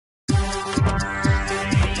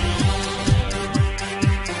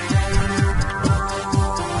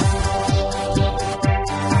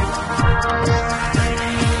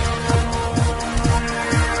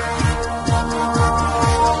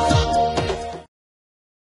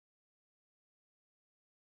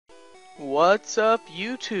What's up,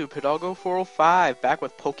 YouTube? Hidalgo405 back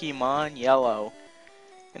with Pokemon Yellow.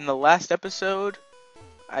 In the last episode,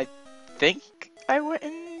 I think I went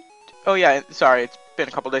in. Oh yeah, sorry, it's been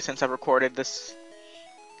a couple days since I've recorded this.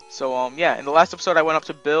 So yeah, in the last episode I went up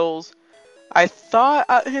to Bill's. I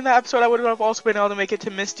thought in that episode I would have also been able to make it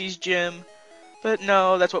to Misty's gym, but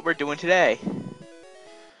no, that's what we're doing today.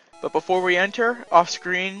 But before we enter, off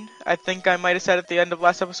screen, I think I might have said at the end of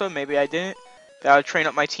last episode, maybe I didn't, that I would train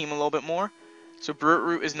up my team a little bit more. So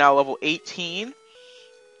Root is now level 18,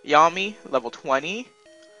 Yami level 20,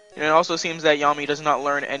 and it also seems that Yami does not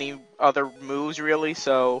learn any other moves really,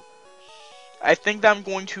 so I think that I'm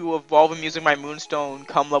going to evolve him using my Moonstone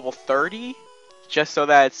come level 30, just so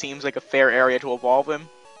that it seems like a fair area to evolve him.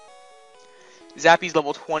 Zappy's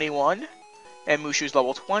level 21, and Mushu's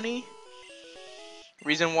level 20.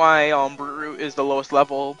 Reason why Root is the lowest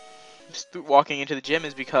level walking into the gym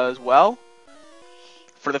is because, well,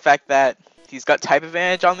 for the fact that he's got type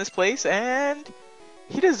advantage on this place, and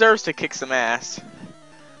he deserves to kick some ass.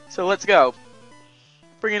 So let's go.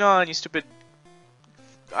 Bring it on, you stupid...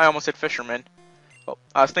 I almost said fisherman. Well,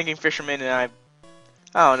 I was thinking fisherman, and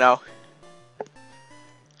I don't know.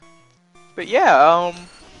 But yeah,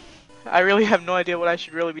 I really have no idea what I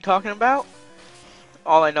should really be talking about.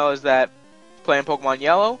 All I know is that playing Pokemon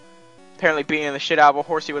Yellow, apparently beating the shit out of a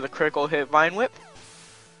Horsey with a critical hit Vine Whip.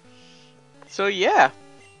 So yeah.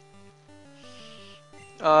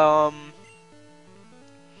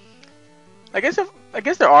 I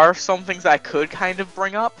guess there are some things I could kind of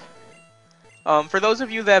bring up. For those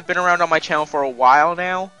of you that have been around on my channel for a while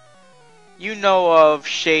now, you know of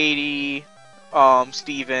Shady,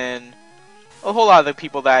 Steven, a whole lot of the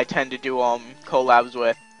people that I tend to do collabs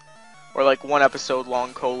with, or like 1 episode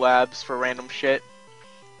long collabs for random shit.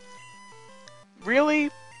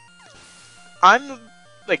 Really, I'm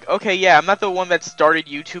like, okay, yeah, I'm not the one that started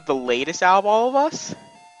YouTube the latest out of all of us,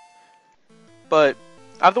 but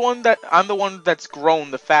I'm the one that's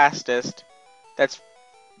grown the fastest, that's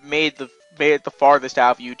made it the farthest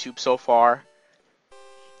out of YouTube so far,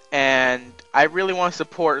 and I really want to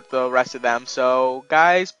support the rest of them. So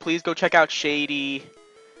guys, please go check out Shady,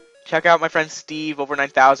 check out my friend Steve over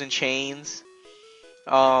 9,000 Chains,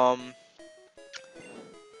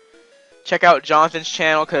 check out Jonathan's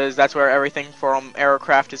channel, because that's where everything from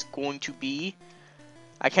Aerocraft is going to be.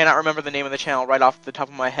 I cannot remember the name of the channel right off the top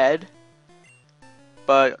of my head,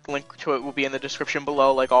 but link to it will be in the description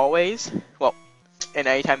below, like always. Well, and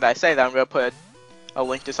anytime that I say that, I'm going to put a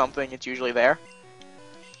link to something, it's usually there.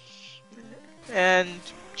 And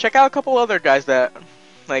check out a couple other guys that,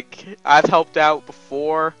 like, I've helped out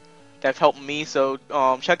before, that have helped me, so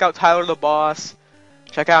check out Tyler the Boss,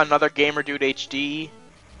 check out Another Gamer Dude HD.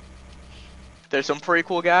 There's some pretty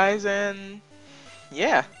cool guys, and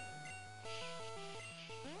yeah.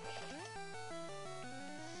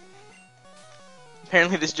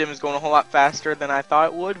 Apparently this gym is going a whole lot faster than I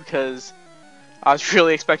thought it would, because I was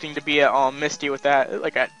really expecting to be at Misty with that,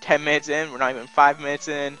 like at 10 minutes in. We're not even 5 minutes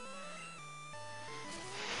in.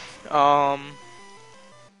 I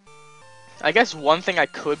guess one thing I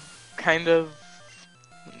could kind of,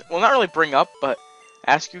 well, not really bring up, but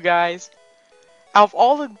ask you guys, out of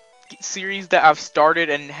all the series that I've started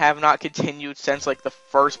and have not continued since like the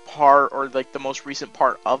first part or like the most recent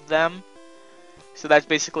part of them, so that's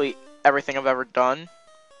basically everything I've ever done,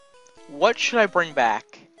 what should I bring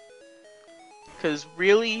back? Because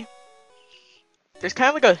really, there's kind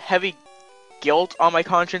of like a heavy guilt on my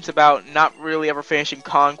conscience about not really ever finishing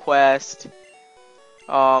Conquest,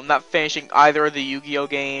 not finishing either of the Yu-Gi-Oh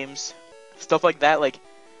games, stuff like that. Like,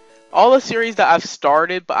 all the series that I've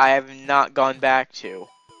started but I have not gone back to.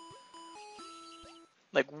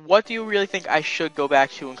 Like, what do you really think I should go back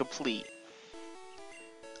to and complete?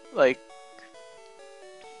 Like,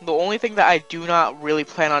 the only thing that I do not really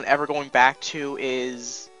plan on ever going back to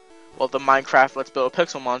is, well, the Minecraft Let's Build a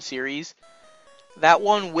Pixelmon series. That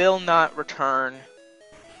one will not return.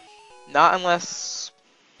 Not unless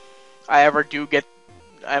I'm ever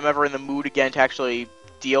in the mood again to actually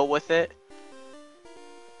deal with it.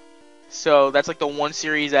 So that's like the one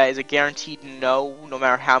series that is a guaranteed no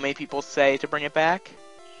matter how many people say to bring it back.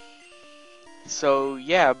 So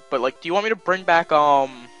yeah, but like, do you want me to bring back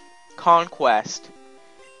Conquest?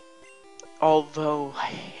 Although I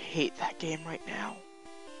hate that game right now.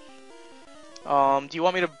 Do you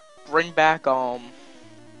want me to bring back hell,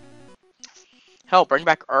 bring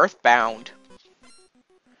back Earthbound?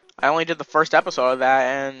 I only did the first episode of that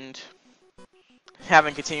and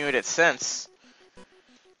haven't continued it since.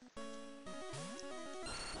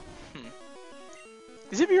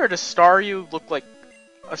 Does if you were to star you look like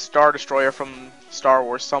a Star Destroyer from Star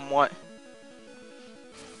Wars somewhat?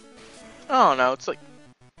 I don't know, it's like,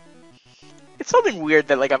 it's something weird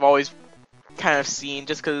that, like, I've always kind of seen,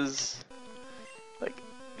 just because, like,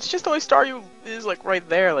 it's just the only star you is, like, right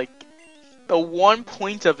there, like, the one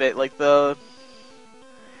point of it, like, the,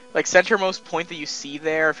 like, centermost point that you see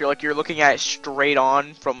there, if you're looking at it straight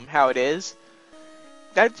on from how it is,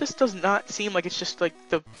 that just does not seem like it's just, like,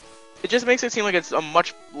 it just makes it seem like it's a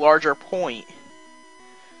much larger point.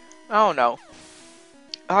 I don't know.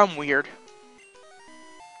 I'm weird.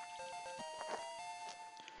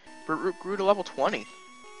 Root grew to level 20.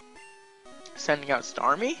 Sending out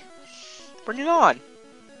Starmie? Bring it on.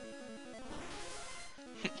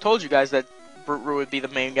 Told you guys that Root would be the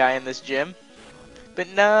main guy in this gym. But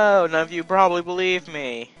no, none of you probably believe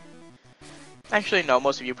me. Actually, no,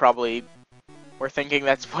 most of you probably were thinking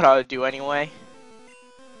that's what I would do anyway.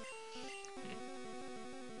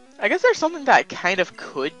 I guess there's something that I kind of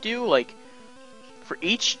could do, like, for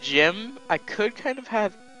each gym, I could kind of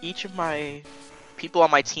have each of my people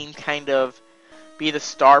on my team kind of be the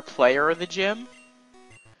star player of the gym.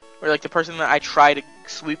 Or, like, the person that I try to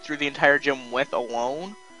sweep through the entire gym with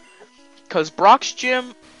alone. Because Brock's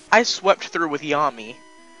gym, I swept through with Yami.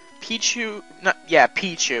 Pikachu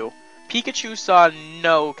saw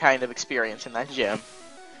no kind of experience in that gym.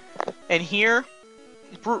 And here,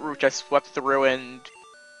 Root just swept through and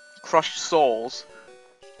crushed souls.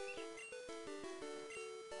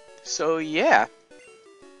 So yeah.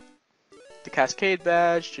 The Cascade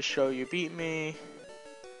badge to show you beat me.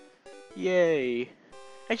 Yay.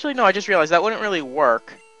 Actually, no, I just realized that wouldn't really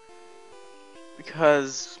work.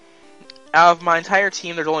 Because out of my entire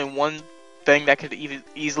team, there's only one thing that could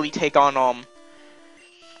easily take on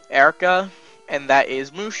Erica, and that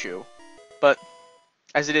is Mushu. But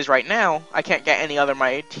as it is right now, I can't get any other of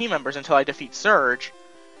my team members until I defeat Surge.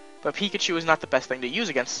 But Pikachu is not the best thing to use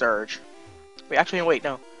against Surge. Wait, actually, wait,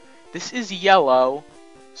 no. This is yellow.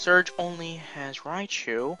 Surge only has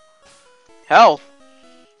Raichu. Hell!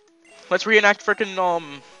 Let's reenact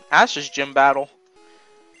frickin' Ash's gym battle.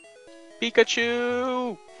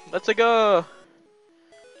 Pikachu! Let's go!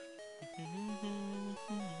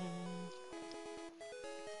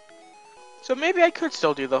 So maybe I could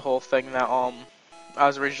still do the whole thing that I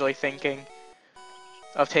was originally thinking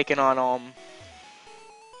of taking on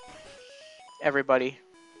everybody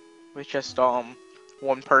with just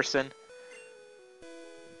one person.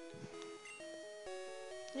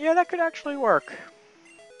 Yeah, that could actually work.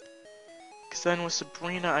 Cause then with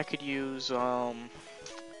Sabrina I could use one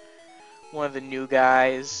of the new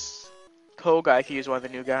guys. Koga I could use one of the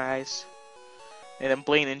new guys. And then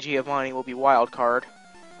Blaine and Giovanni will be wild card.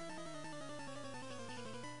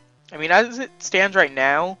 I mean, as it stands right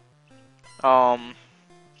now, one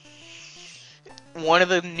of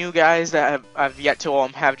the new guys that I've yet to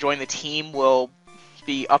have joined the team will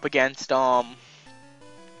be up against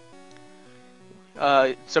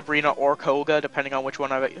Sabrina or Koga, depending on which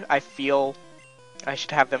one I feel I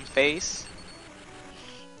should have them face.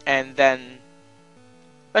 And then,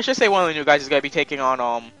 let's just say one of the new guys is going to be taking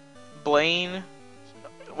on Blaine,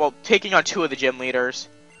 well, taking on two of the gym leaders,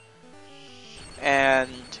 and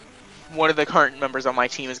one of the current members on my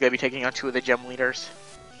team is going to be taking on two of the gym leaders.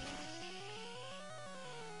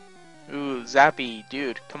 Ooh, Zappy,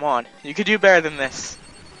 dude, come on. You could do better than this.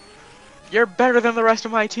 You're better than the rest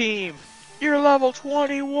of my team. You're level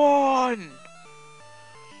 21!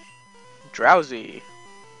 Drowsy.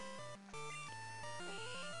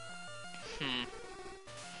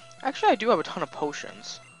 Actually, I do have a ton of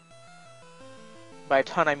potions. By a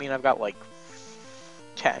ton, I mean I've got like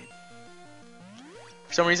 10.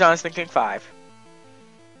 For some reason, I was thinking 5.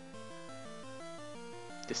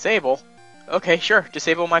 Disable? Okay, sure.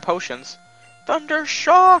 Disable my potions. Thunder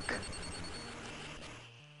Shock!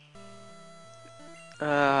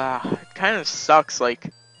 It kind of sucks,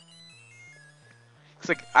 like... It's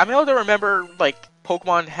like, I'm able to remember, like,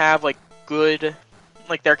 Pokemon have, like, good...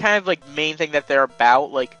 Like, they're kind of, like, main thing that they're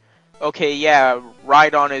about, like... Okay, yeah,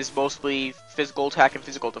 Rhydon is mostly physical attack and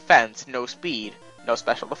physical defense. No speed. No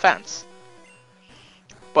special defense.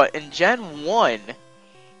 But in Gen 1,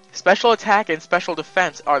 special attack and special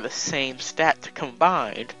defense are the same stat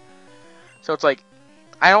combined. So it's like,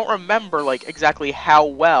 I don't remember, like, exactly how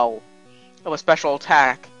well of a special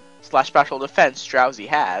attack / special defense Drowsy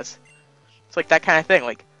has. It's like that kind of thing.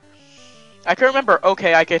 Like, I can remember,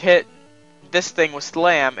 okay, I could hit this thing with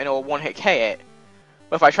Slam and it will one-hit K it.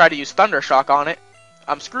 But if I try to use Thunder Shock on it,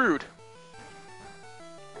 I'm screwed.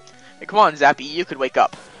 Hey, come on, Zappy, you could wake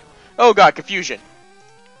up. Oh god, confusion.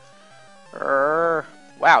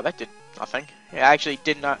 Wow, that did nothing. It actually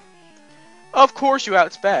did not... Of course you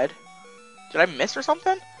outsped. Did I miss or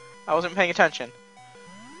something? I wasn't paying attention.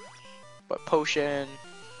 But potion...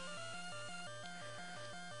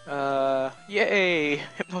 Yay!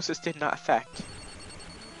 Hypnosis did not affect.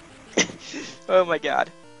 Oh my god.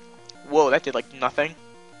 Whoa, that did like nothing.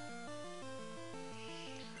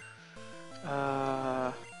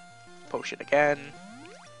 Potion again.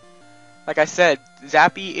 Like I said,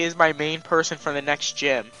 Zappy is my main person for the next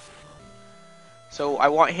gym. So I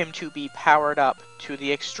want him to be powered up to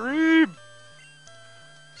the extreme.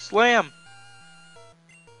 Slam.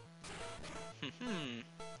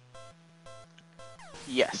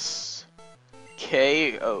 Yes.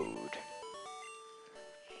 KO'd.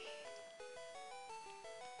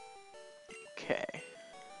 Okay.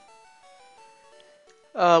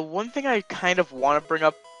 One thing I kind of want to bring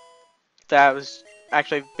up that I was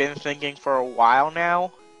actually been thinking for a while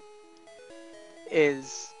now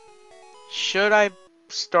is, should I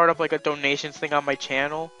start up like a donations thing on my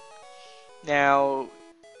channel? Now,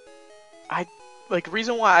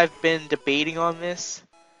 reason why I've been debating on this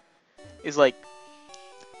is like,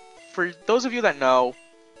 for those of you that know,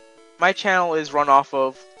 my channel is run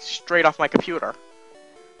straight off my computer.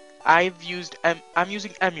 I'm using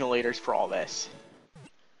emulators for all this.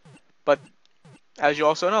 But, as you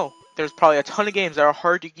also know, there's probably a ton of games that are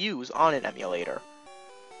hard to use on an emulator.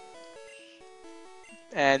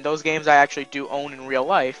 And those games I actually do own in real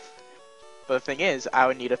life. But the thing is, I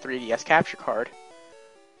would need a 3DS capture card.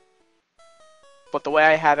 But the way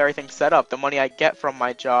I have everything set up, the money I get from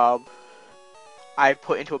my job, I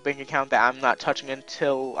put into a bank account that I'm not touching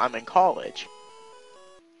until I'm in college.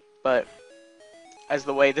 But as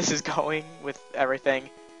the way this is going with everything,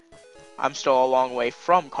 I'm still a long way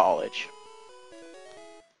from college.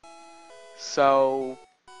 So,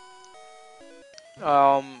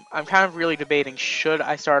 I'm kind of really debating, should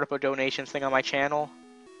I start up a donations thing on my channel?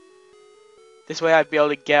 This way I'd be able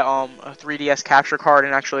to get a 3DS capture card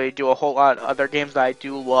and actually do a whole lot of other games that I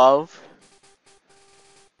do love.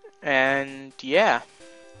 And yeah.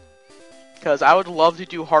 Because I would love to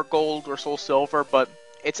do Heart Gold or Soul Silver, but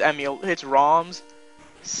its ROMs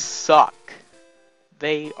suck.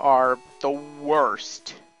 They are the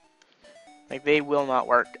worst. Like, they will not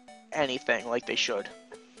work anything like they should.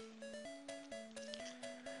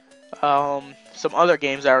 Some other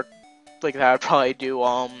games that are like that I'd probably do,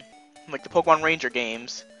 like the Pokemon Ranger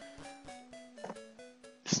games.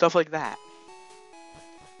 Stuff like that.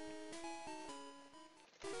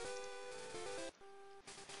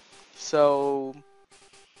 So,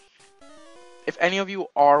 if any of you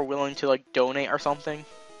are willing to like donate or something,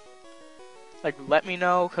 like let me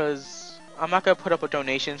know, cause I'm not gonna put up a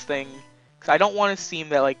donations thing, cause I don't want to seem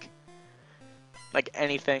that like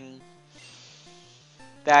anything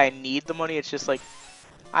that I need the money. It's just like,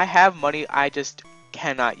 I have money, I just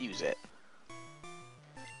cannot use it.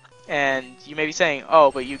 And you may be saying,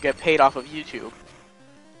 oh, but you get paid off of YouTube.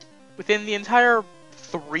 Within the entire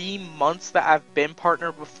 3 months that I've been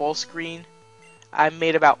partnered with Full Screen, I've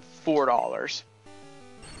made about $4.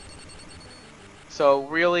 So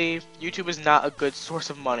really, YouTube is not a good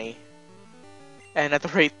source of money. And at the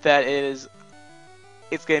rate that it is,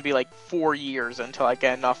 it's going to be like 4 years until I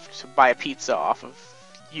get enough to buy a pizza off of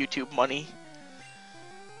YouTube money.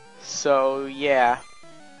 So, yeah.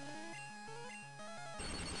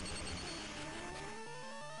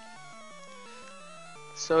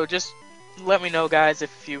 So just let me know, guys,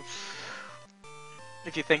 if you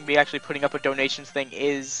think me actually putting up a donations thing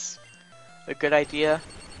is a good idea.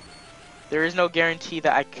 There is no guarantee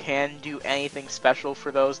that I can do anything special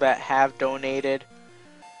for those that have donated.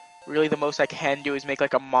 Really, the most I can do is make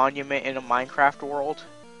like a monument in a Minecraft world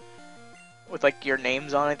with like your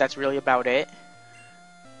names on it. That's really about it.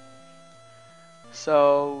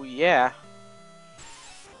 So, yeah.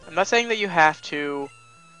 I'm not saying that you have to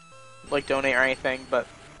like donate or anything, but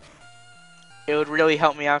it would really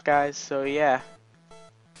help me out, guys. So, yeah.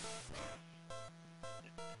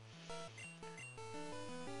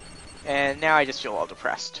 And now I just feel all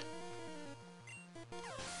depressed.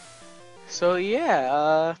 So,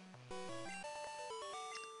 yeah,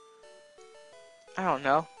 I don't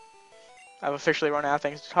know. I've officially run out of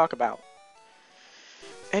things to talk about.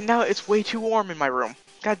 And now it's way too warm in my room.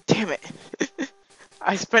 God damn it.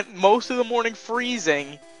 I spent most of the morning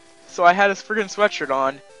freezing, so I had a friggin' sweatshirt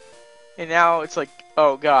on. And now it's like,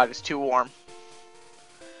 oh god, it's too warm.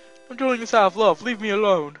 I'm doing this out of love. Leave me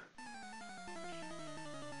alone.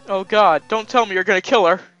 Oh god, don't tell me you're gonna kill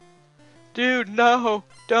her. Dude, no,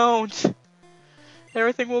 don't.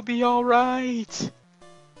 Everything will be alright.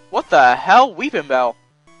 What the hell? Weeping Bell.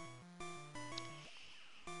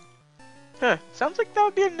 Huh, sounds like that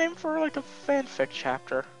would be a name for like a fanfic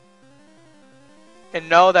chapter. And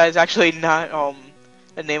no, that is actually not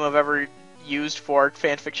a name I've ever used for a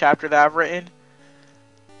fanfic chapter that I've written.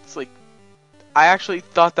 It's like, I actually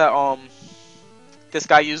thought that this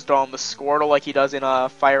guy used the Squirtle like he does in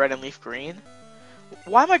Fire Red and Leaf Green.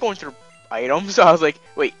 Why am I going through items? I was like,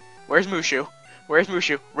 wait, where's Mushu? Where's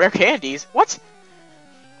Mushu? Rare candies? What?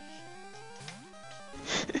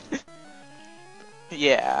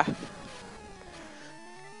 Yeah.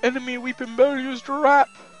 Enemy weeping belly used rap.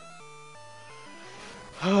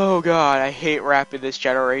 Oh god, I hate rap in this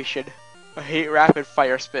generation. I hate rapid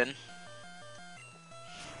fire spin.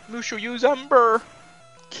 Mushu use Ember.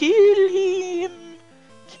 Kill him.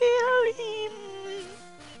 Kill him.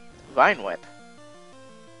 Vine Whip.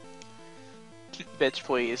 Bitch,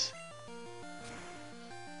 please.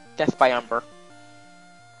 Death by Ember.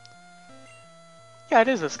 Yeah, it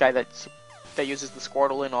is this guy that uses the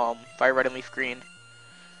Squirtle in Fire Red and Leaf Green.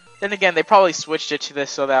 Then again, they probably switched it to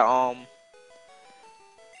this so that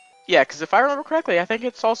yeah, because if I remember correctly, I think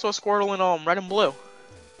it's also a Squirtle in Red and Blue.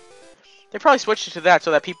 They probably switched it to that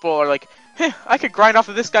so that people are like, hey, I could grind off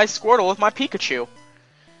of this guy's Squirtle with my Pikachu.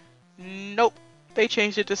 Nope. They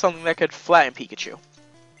changed it to something that could flatten Pikachu.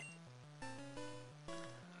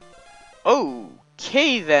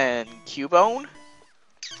 Okay then, Cubone.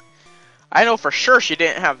 I know for sure she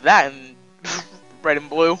didn't have that in Red and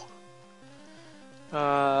Blue.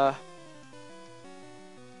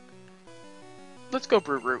 Let's go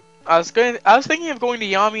Brute Root. I was thinking of going to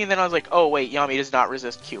Yami, and then I was like, oh wait, Yami does not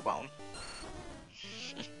resist Cubone.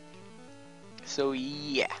 So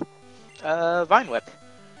yeah. Vine Whip.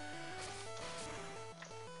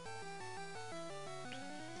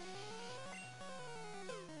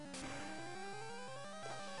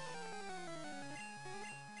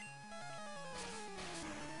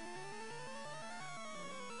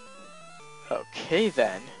 Okay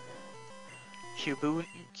then. Cubone.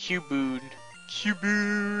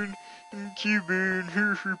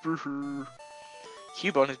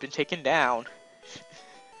 Cubone has been taken down.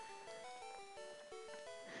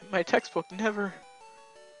 My textbook never...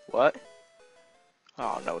 What?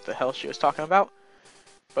 I don't know what the hell she was talking about.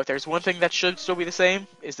 But there's one thing that should still be the same,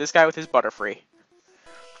 is this guy with his Butterfree.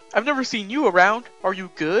 I've never seen you around. Are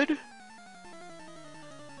you good?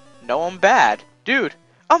 No, I'm bad. Dude,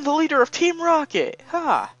 I'm the leader of Team Rocket.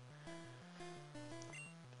 Ha!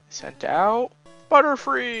 Sent out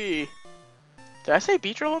Butterfree. Did I say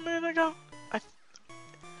Beedrill a minute ago?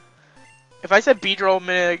 If I said Beedrill a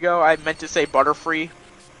minute ago, I meant to say Butterfree.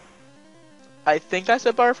 I think I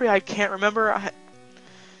said Butterfree. I can't remember.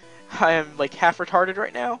 I am like half retarded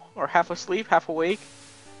right now, or half asleep, half awake.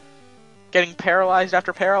 Getting paralyzed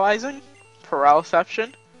after paralyzing.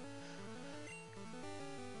 Paralyception.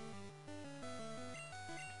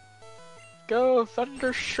 Go,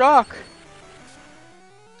 Thunder Shock!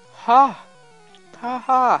 Ha! Ha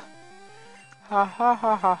ha! Ha ha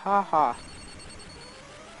ha ha ha ha!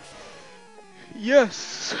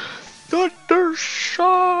 Yes! Thunder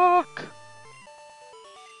Shock!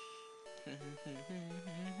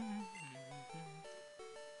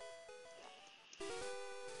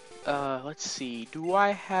 Let's see. Do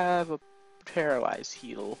I have a Paralyzed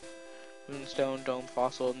Heal? Moonstone, Dome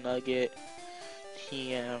Fossil, Nugget,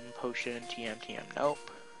 TM, Potion, TM. Nope.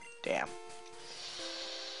 Damn.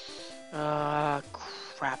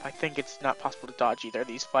 Crap. I think it's not possible to dodge either of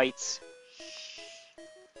these fights.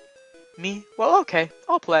 Me? Well, okay.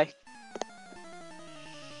 I'll play.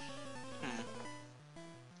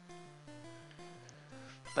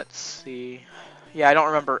 Let's see. Yeah, I don't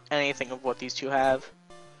remember anything of what these two have.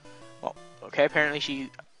 Well, okay, apparently she...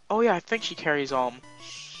 Oh yeah, I think she carries,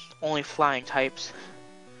 only flying types.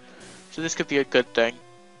 So this could be a good thing.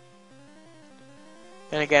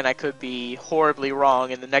 And again, I could be horribly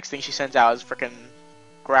wrong, and the next thing she sends out is frickin'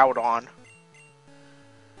 Groudon.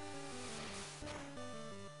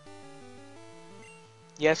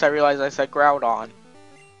 Yes, I realize I said Groudon.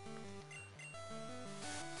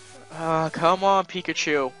 Come on,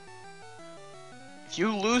 Pikachu. If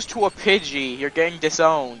you lose to a Pidgey, you're getting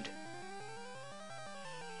disowned.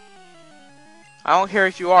 I don't care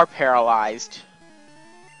if you are paralyzed.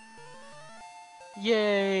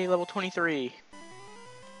 Yay, level 23.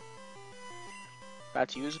 About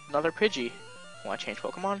to use another Pidgey. Want to change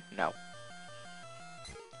Pokemon? No.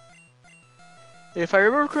 If I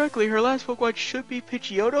remember correctly, her last Pokemon should be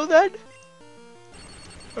Pidgeotto then?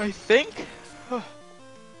 I think?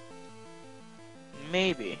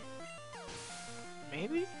 Maybe.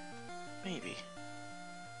 Maybe? Maybe.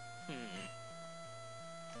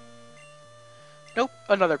 Nope,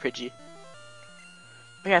 another Pidgey.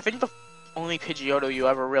 But yeah, I think the only Pidgeotto you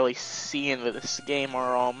ever really see in this game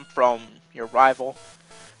are from your rival.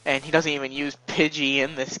 And he doesn't even use Pidgey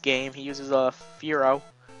in this game, he uses a Fearow.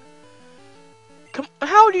 Come,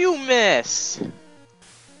 how do you miss?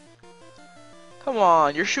 Come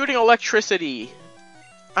on, you're shooting electricity.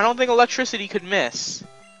 I don't think electricity could miss.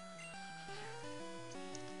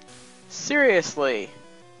 Seriously.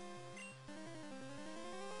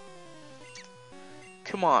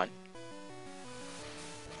 Come on.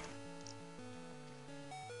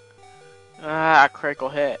 Ah, critical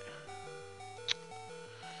hit.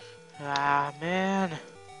 Ah, man.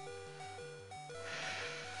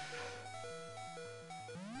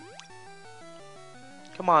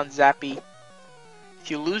 Come on, Zappy. If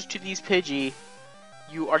you lose to these Pidgey,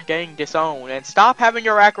 you are getting disowned. And stop having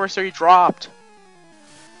your accuracy dropped.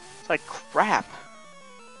 It's like crap.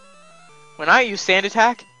 When I use Sand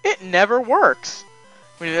Attack, it never works.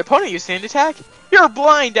 When an opponent uses Sand Attack, you're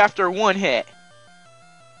blind after one hit.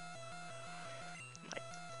 My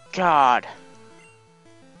God.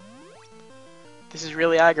 This is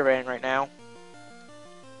really aggravating right now.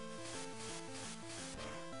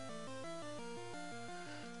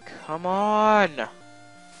 Come on.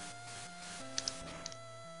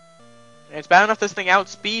 It's bad enough this thing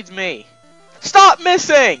outspeeds me. Stop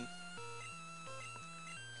missing!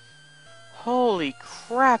 Holy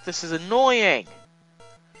crap, this is annoying.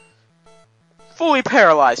 Fully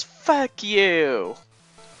paralyzed. Fuck you.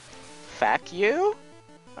 Fuck you?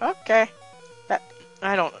 Okay.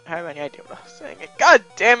 I don't have any idea what I was saying. God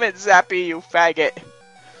damn it, Zappy, you faggot.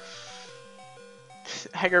 This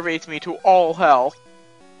aggravates me to all hell.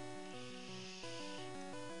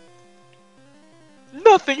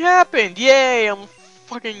 Nothing happened! Yay, I'm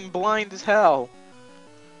fucking blind as hell.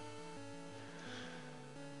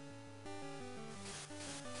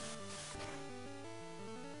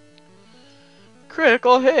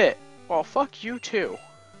 Critical hit! Well, fuck you too.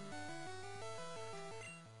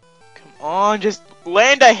 Come on, just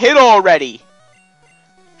land a hit already!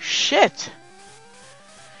 Shit!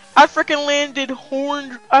 I've landed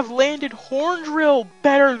Horn Drill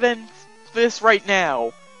better than this right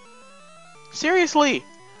now. Seriously,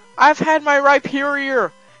 I've had my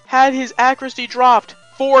Rhyperior had his accuracy dropped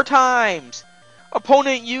 4 times.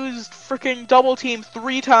 Opponent used frickin' double team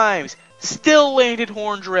 3 times. Still landed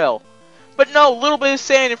Horn Drill. But no, little bit of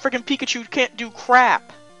sand and frickin' Pikachu can't do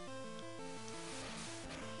crap.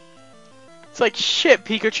 It's like shit,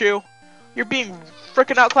 Pikachu. You're being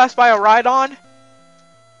frickin' outclassed by a Rhydon?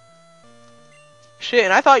 Shit,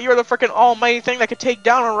 and I thought you were the frickin' almighty thing that could take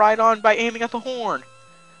down a Rhydon by aiming at the horn.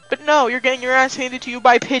 But no, you're getting your ass handed to you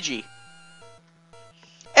by Pidgey.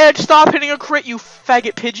 Edge, stop hitting a crit, you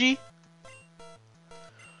faggot Pidgey.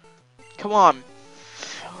 Come on.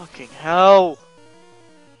 Fucking hell.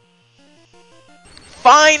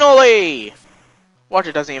 Finally! Watch,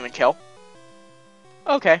 it doesn't even kill.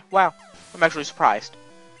 Okay, wow. I'm actually surprised.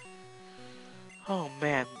 Oh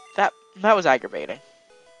man, that was aggravating.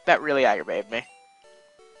 That really aggravated me.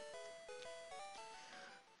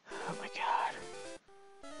 Oh my god.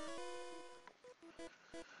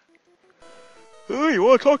 Oh, you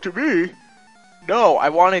wanna talk to me? No, I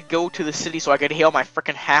wanna go to the city so I can heal my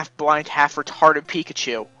frickin' half-blind, half-retarded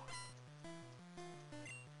Pikachu.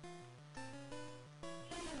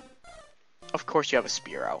 Of course you have a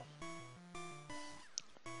Spearow.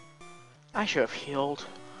 I should have healed.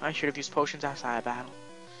 I should have used potions outside of battle.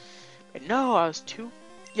 But no, I was too...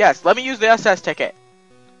 Yes, let me use the SS ticket.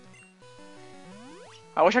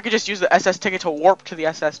 I wish I could just use the SS ticket to warp to the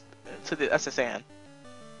SSN.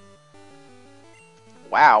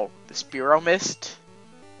 Wow, the Spearow missed.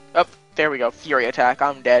 Oh, there we go. Fury attack.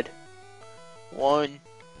 I'm dead. 1,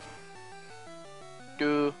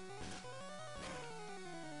 2,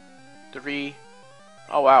 3.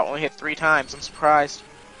 Oh wow, only hit 3 times. I'm surprised.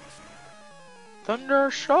 Thunder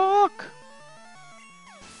Shock!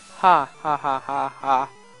 Ha ha ha ha ha.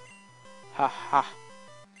 Ha ha.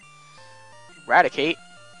 Eradicate.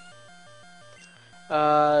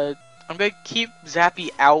 I'm gonna keep Zappy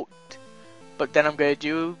out, but then I'm gonna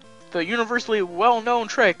do the universally well-known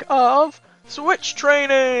trick of switch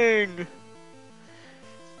training!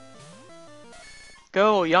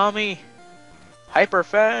 Go, Yami! Hyper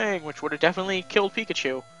Fang, which would have definitely killed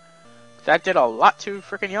Pikachu. That did a lot to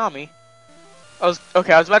frickin' Yami. I was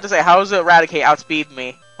about to say, how does Eradicate outspeed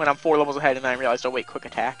me when I'm 4 levels ahead, and then I realized, oh wait, quick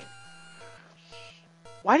attack.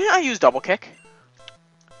 Why didn't I use double kick?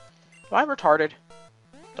 Am I retarded?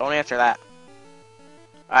 Don't answer that.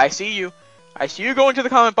 I see you. I see you go into the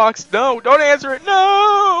comment box. No, don't answer it.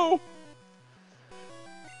 No!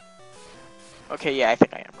 Okay, yeah, I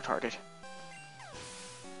think I am retarded.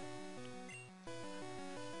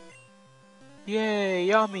 Yay,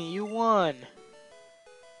 Yummy, you won.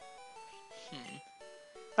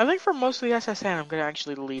 I think for most of the SSN, I'm gonna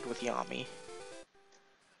actually lead with Yami.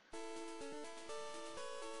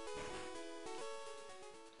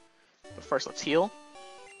 But first, let's heal.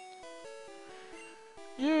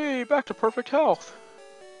 Yay, back to perfect health.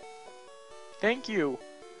 Thank you.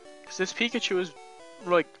 Because this Pikachu is,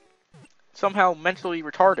 like, somehow mentally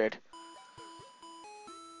retarded.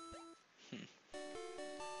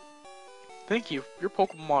 Thank you. Your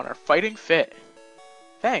Pokemon are fighting fit.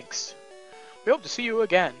 Thanks. We hope to see you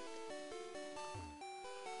again.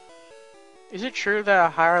 Is it true that a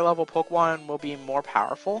higher level Pokemon will be more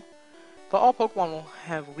powerful? But all Pokemon will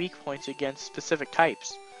have weak points against specific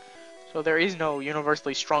types. So there is no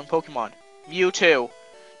universally strong Pokemon. Mewtwo!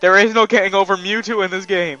 There is no getting over Mewtwo in this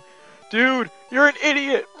game! Dude, you're an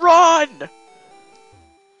idiot! Run!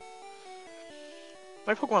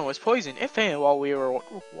 My Pokemon was poisoned. It fainted while we were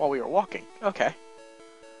walking. Okay.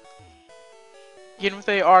 Even if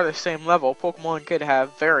they are the same level, Pokemon could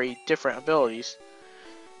have very different abilities.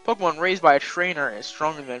 Pokemon raised by a trainer is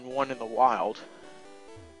stronger than one in the wild.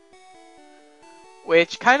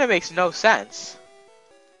 Which kind of makes no sense.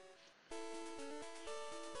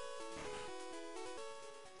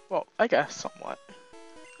 Well, I guess somewhat.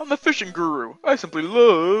 I'm the fishing guru. I simply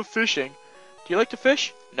love fishing. Do you like to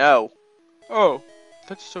fish? No. Oh,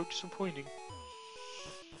 that's so disappointing.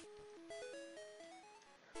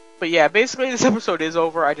 But yeah, basically this episode is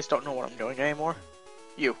over. I just don't know what I'm doing anymore.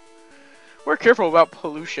 You. We're careful about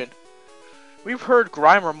pollution. We've heard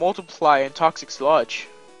Grimer multiply in toxic sludge.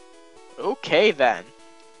 Okay then.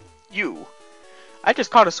 You. I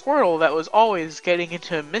just caught a Squirtle that was always getting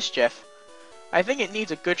into mischief. I think it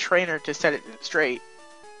needs a good trainer to set it straight.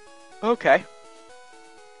 Okay.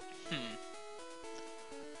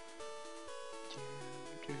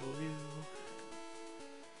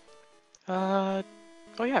 Oh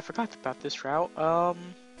yeah, I forgot about this route.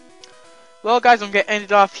 Well guys, I'm gonna end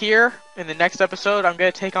it off here. In the next episode, I'm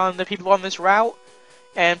gonna take on the people on this route,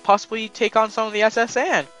 and possibly take on some of the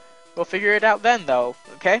SSN. We'll figure it out then though,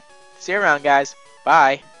 okay? See you around guys.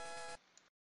 Bye.